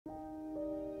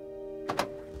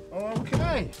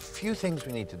Okay. Few things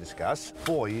we need to discuss.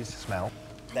 Boys smell.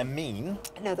 They're mean.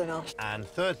 No, they're not. And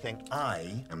third thing,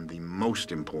 I am the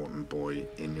most important boy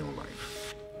in your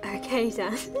life. Okay,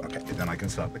 Dad. Okay, then I can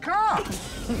start the car.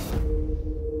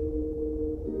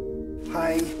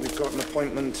 Hi, we've got an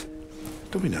appointment.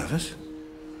 Don't be nervous.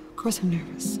 Of course I'm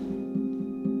nervous.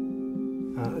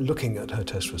 Looking at her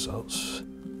test results,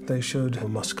 they showed her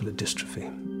muscular dystrophy.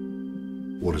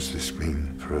 What does this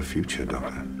mean for her future,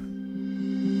 Doctor?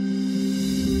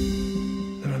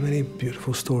 There are many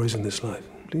beautiful stories in this life.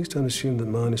 Please don't assume that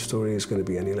Marnie's story is going to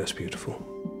be any less beautiful.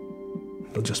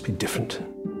 It'll just be different.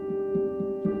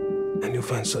 And you'll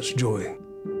find such joy.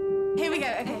 Here we go.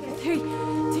 Okay, 3, 2,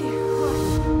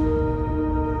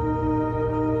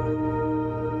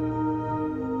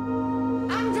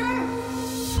 1. Andrew!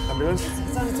 Ambulance?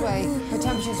 It's on its way. Her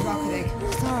temperature's rocketing.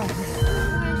 It's all right.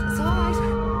 It's all right.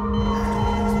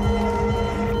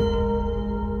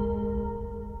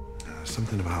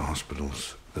 Something about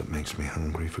hospitals that makes me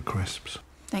hungry for crisps.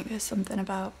 I think there's something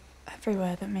about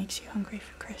everywhere that makes you hungry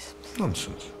for crisps.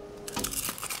 Nonsense.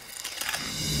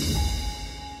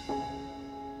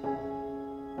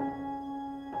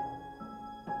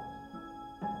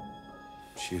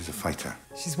 She is a fighter.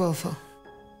 She's willful.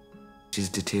 She's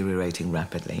deteriorating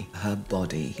rapidly. Her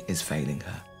body is failing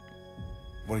her.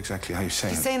 What exactly are you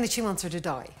saying? She's saying that she wants her to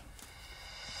die.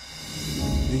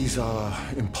 These are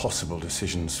impossible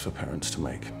decisions for parents to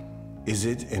make. Is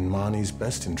it in Marnie's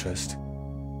best interest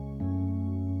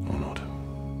or not?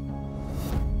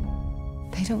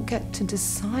 They don't get to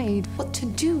decide what to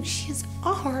do. She is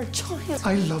our child.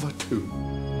 I love her too.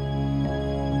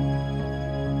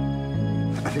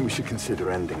 I think we should consider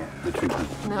ending it, the treatment.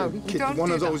 No, you don't one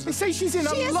do of those. that. They say she's in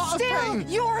a lot of pain.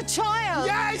 Your child.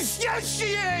 Yes, yes,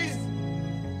 she is.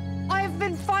 I've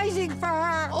been fighting for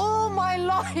her all my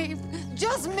life.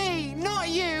 Just me, not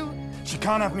you. She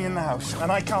can't have me in the house,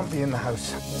 and I can't be in the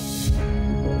house.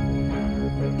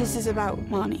 This is about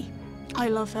Marnie. I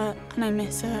love her and I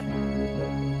miss her.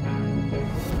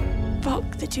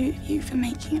 Fuck the two of you for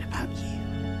making it about you.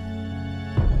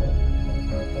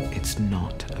 It's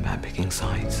not about picking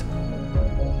sides.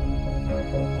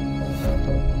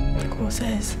 Of course it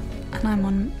is, and I'm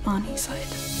on Marnie's side.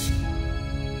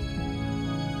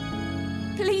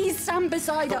 Please stand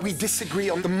beside us. But we disagree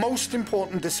on the most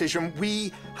important decision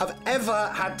we have ever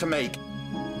had to make.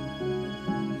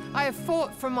 I have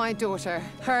fought for my daughter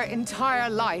her entire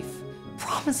life.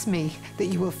 Promise me that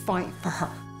you will fight for her.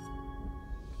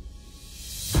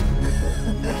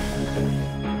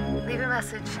 Leave a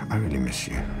message. I really miss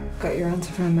you. Got your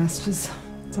answer from the messages.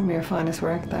 Some of your finest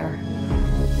work there.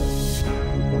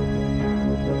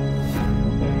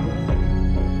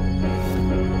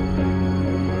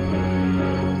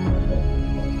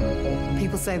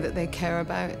 People say that they care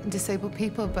about disabled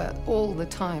people, but all the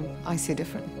time I see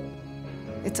different.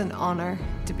 It's an honor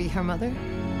to be her mother.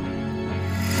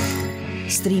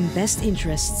 Stream Best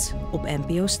Interests op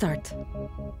NPO Start.